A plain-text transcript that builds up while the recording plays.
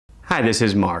Hi, this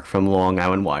is Mark from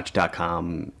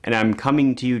LongIslandWatch.com, and I'm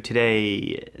coming to you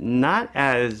today not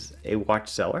as a watch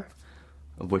seller,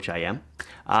 of which I am.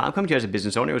 I'm coming to you as a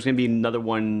business owner. It was going to be another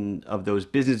one of those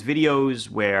business videos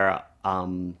where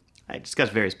I discuss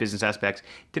various business aspects.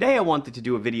 Today I wanted to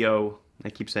do a video, I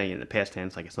keep saying it in the past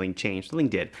tense like something changed, something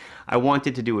did. I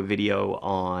wanted to do a video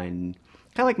on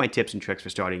kind of like my tips and tricks for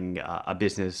starting a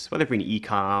business, whether it be an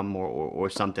e-com or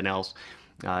something else.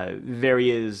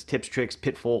 Various tips, tricks,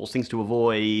 pitfalls, things to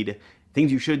avoid,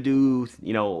 things you should do,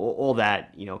 all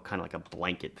that, kind of like a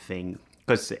blanket thing.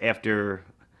 Because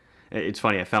it's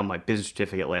funny, I found my business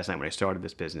certificate last night when I started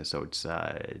this business. So it's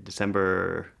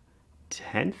December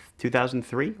 10th,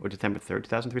 2003, or December 3rd,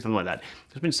 2003, something like that.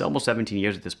 It's been almost 17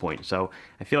 years at this point. So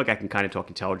I feel like I can kind of talk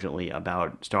intelligently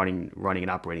about starting, running, and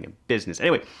operating a business.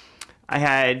 Anyway, I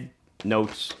had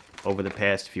notes over the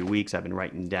past few weeks. I've been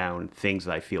writing down things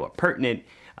that I feel are pertinent.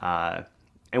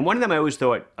 And one of them I always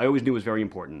knew was very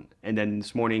important. And then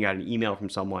this morning I got an email from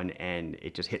someone and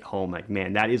it just hit home like,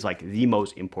 man, that is like the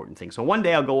most important thing. So one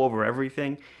day I'll go over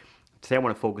everything. Today I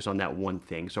want to focus on that one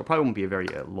thing. So it probably won't be a very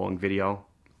long video,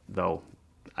 though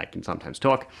I can sometimes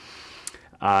talk.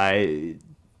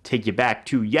 Take you back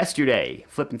to yesterday.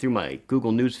 Flipping through my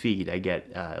Google News feed, I get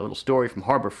a little story from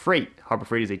Harbor Freight. Harbor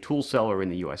Freight is a tool seller in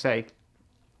the USA.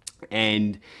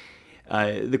 And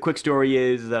the quick story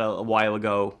is that a while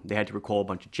ago, they had to recall a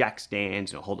bunch of jack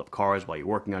stands and hold up cars while you're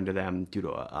working under them due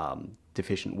to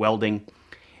deficient welding.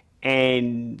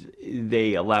 And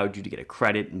they allowed you to get a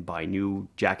credit and buy new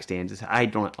jack stands. I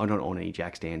don't own any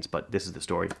jack stands, but this is the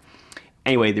story.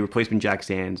 Anyway, the replacement jack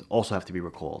stands also have to be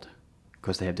recalled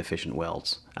because they have deficient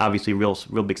welds. Obviously, real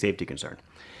big safety concern.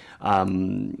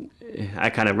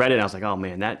 I kind of read it and I was like, oh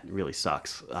man, that really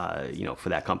sucks, for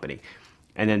that company.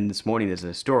 And then this morning there's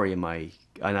a story in my,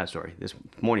 this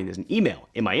morning there's an email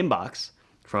in my inbox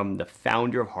from the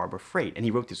founder of Harbor Freight. And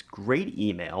he wrote this great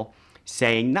email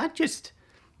saying, not just,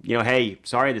 hey,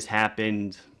 sorry this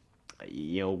happened,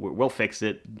 we'll fix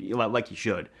it, like you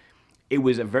should. It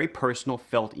was a very personal,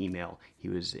 felt email. He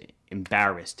was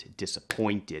embarrassed,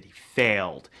 disappointed, he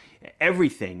failed,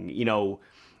 everything,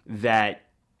 that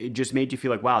it just made you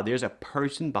feel like, wow, there's a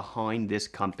person behind this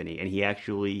company and he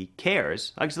actually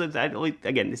cares.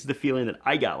 Again, this is the feeling that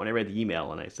I got when I read the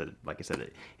email, and like I said,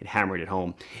 it hammered it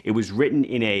home. It was written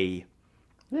in a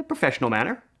professional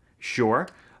manner, sure,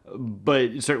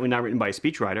 but certainly not written by a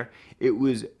speechwriter. It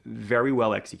was very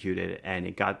well executed, and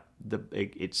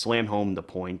it slammed home the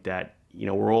point that,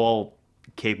 we're all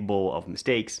capable of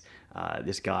mistakes.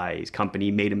 This guy's company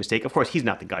made a mistake. Of course, he's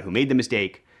not the guy who made the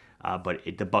mistake. But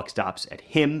the buck stops at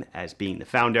him as being the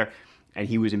founder, and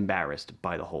he was embarrassed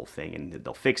by the whole thing, and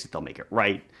they'll fix it, they'll make it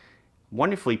right.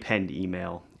 Wonderfully penned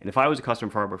email. And if I was a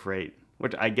customer for Harbor Freight,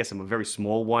 which I guess I'm a very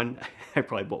small one, I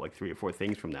probably bought like 3 or 4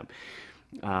 things from them.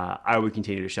 I would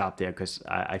continue to shop there because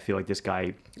I feel like this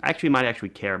guy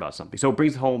might care about something. So it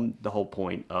brings home the whole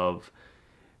point of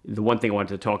the one thing I wanted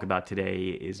to talk about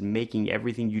today is making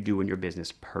everything you do in your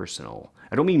business personal.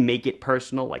 I don't mean make it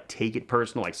personal, like take it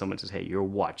personal, like someone says, hey, your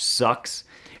watch sucks,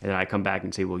 and then I come back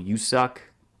and say, well, you suck.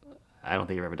 I don't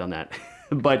think I've ever done that.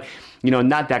 But,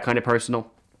 not that kind of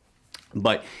personal.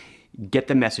 But get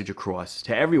the message across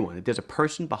to everyone that there's a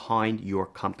person behind your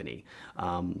company.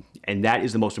 And that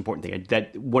is the most important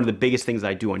thing. One of the biggest things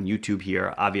I do on YouTube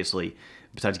here, obviously,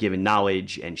 besides giving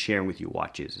knowledge and sharing with you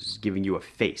watches, is giving you a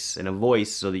face and a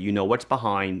voice so that you know what's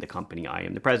behind the company. I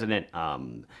am the president.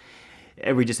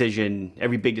 Every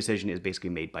big decision is basically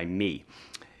made by me.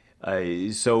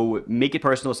 So make it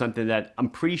personal is something that I'm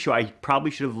pretty sure I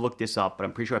probably should have looked this up, but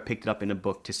I'm pretty sure I picked it up in a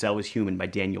book, To Sell is Human by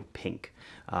Daniel Pink.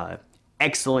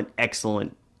 Excellent,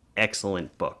 excellent,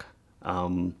 excellent book. It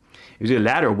was either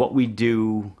that or Why We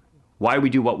Do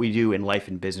What We Do in Life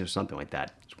and Business, or something like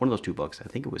that. It's one of those 2 books. I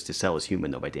think it was To Sell is Human,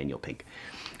 though, by Daniel Pink.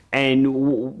 And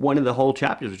one of the whole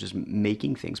chapters was just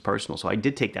making things personal. So I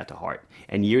did take that to heart.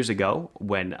 And years ago,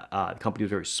 when the company was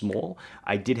very small,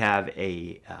 I did have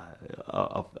a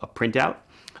printout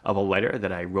of a letter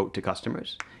that I wrote to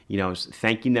customers,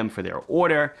 thanking them for their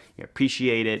order.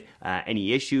 Appreciate it.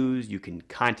 Any issues, you can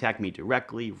contact me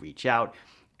directly, reach out.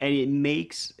 And it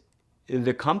makes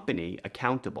the company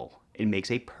accountable. It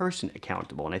makes a person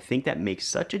accountable. And I think that makes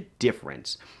such a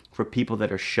difference for people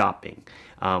that are shopping.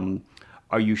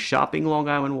 Are you shopping Long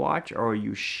Island Watch, or are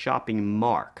you shopping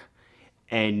Mark?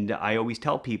 And I always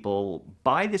tell people,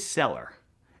 buy the seller,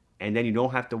 and then you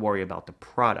don't have to worry about the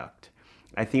product.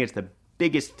 I think it's the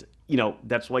biggest,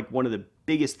 that's like one of the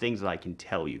biggest things that I can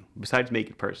tell you, besides make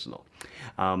it personal.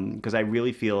 Because I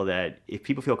really feel that if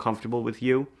people feel comfortable with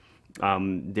you,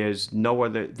 there's no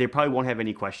other, they probably won't have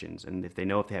any questions. And if they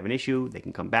know if they have an issue, they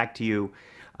can come back to you.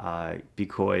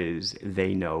 because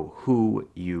they know who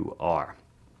you are.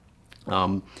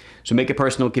 So make it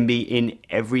personal can be in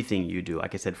everything you do.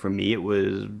 Like I said, for me, it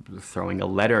was throwing a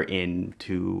letter in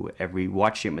to every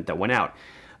watch shipment that went out.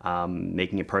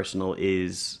 Making it personal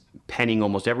is penning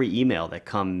almost every email that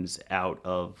comes out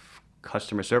of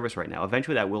customer service right now.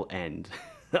 Eventually that will end.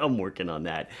 I'm working on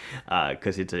that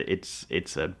because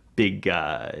it's a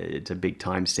big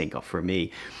time sink for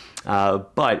me.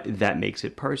 But that makes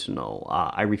it personal.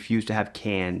 I refuse to have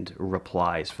canned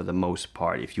replies for the most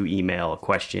part. If you email a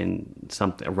question,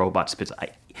 something a robot spits,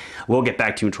 we'll get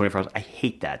back to you in 24 hours. I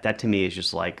hate that. That to me is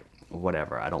just like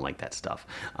whatever. I don't like that stuff.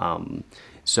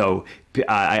 So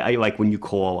I like when you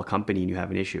call a company and you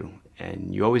have an issue,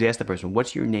 and you always ask the person,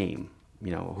 "What's your name?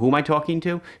 You know, who am I talking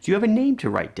to?" So you have a name to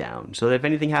write down, so that if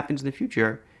anything happens in the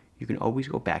future, you can always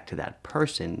go back to that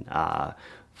person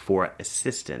for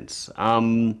assistance.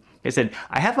 Like I said,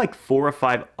 I have like 4 or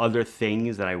 5 other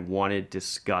things that I want to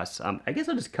discuss. I guess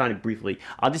I'll just kind of briefly,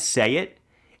 I'll just say it,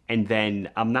 and then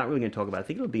I'm not really going to talk about it. I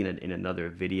think it'll be in another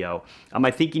video.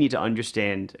 I think you need to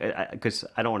understand, because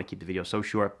I don't want to keep the video so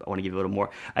short. I want to give you a little more.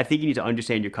 I think you need to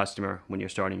understand your customer when you're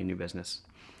starting a new business.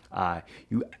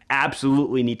 You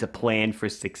absolutely need to plan for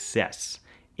success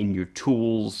in your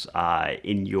tools,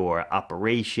 in your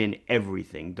operation,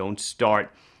 everything. Don't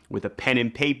start with a pen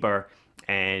and paper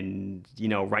and, you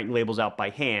know, writing labels out by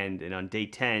hand, and on day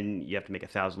 10 you have to make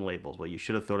 1,000 labels. Well, you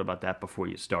should have thought about that before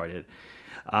you started.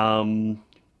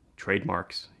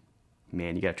 Trademarks,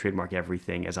 man, you got to trademark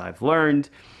everything, as I've learned.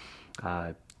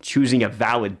 Choosing a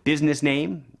valid business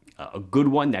name, a good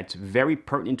one that's very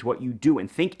pertinent to what you do,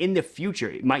 and think in the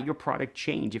future, might your product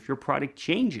change? If your product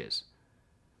changes,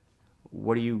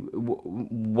 what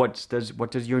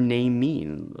does your name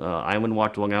mean? Island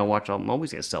Watch, Long Island Watch. I'm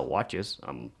always gonna sell watches.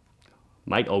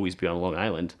 Might always be on Long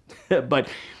Island, but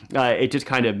it just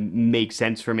kind of makes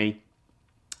sense for me.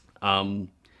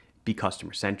 Be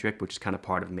customer centric, which is kind of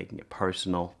part of making it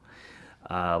personal.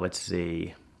 Let's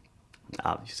see.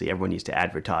 Obviously, everyone needs to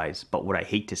advertise, but what I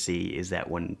hate to see is that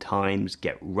when times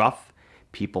get rough,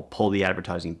 people pull the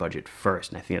advertising budget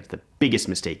first, and I think that's the biggest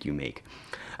mistake you make.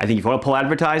 I think if you want to pull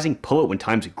advertising, pull it when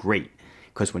times are great,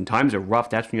 because when times are rough,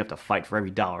 that's when you have to fight for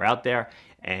every dollar out there,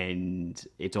 and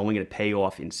it's only going to pay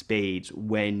off in spades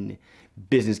when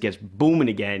business gets booming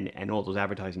again and all those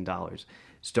advertising dollars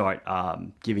start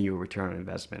giving you a return on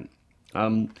investment.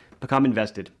 Become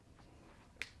invested.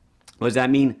 What does that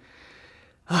mean?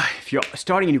 If you're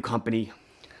starting a new company,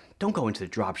 don't go into the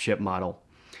drop ship model.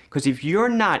 Because if you're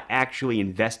not actually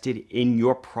invested in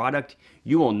your product,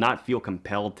 you will not feel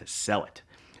compelled to sell it.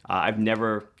 I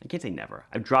can't say never.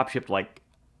 I've drop shipped like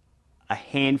a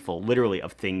handful, literally,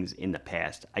 of things in the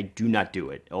past. I do not do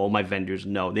it. All my vendors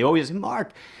know. They always say,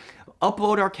 "Mark,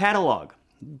 upload our catalog."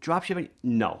 Drop shipping?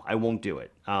 No, I won't do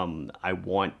it. I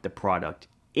want the product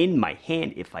in my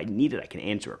hand. If I need it, I can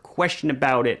answer a question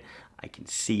about it. I can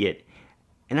see it.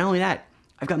 And not only that,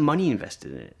 I've got money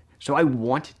invested in it. So I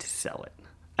want to sell it.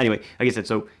 Anyway, like I said,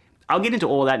 so I'll get into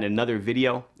all that in another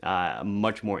video,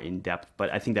 much more in depth,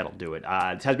 but I think that'll do it.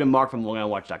 This has been Mark from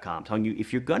LongIslandWatch.com telling you,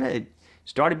 if you're going to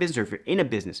start a business, or if you're in a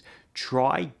business,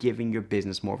 try giving your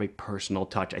business more of a personal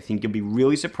touch. I think you'll be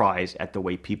really surprised at the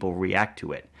way people react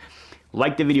to it.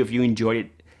 Like the video if you enjoyed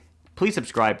it. Please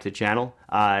subscribe to the channel.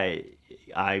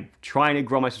 I'm trying to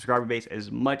grow my subscriber base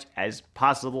as much as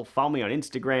possible. Follow me on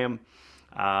Instagram.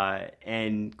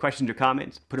 And questions or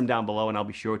comments, put them down below, and I'll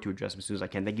be sure to address them as soon as I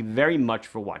can. Thank you very much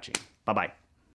for watching. Bye-bye.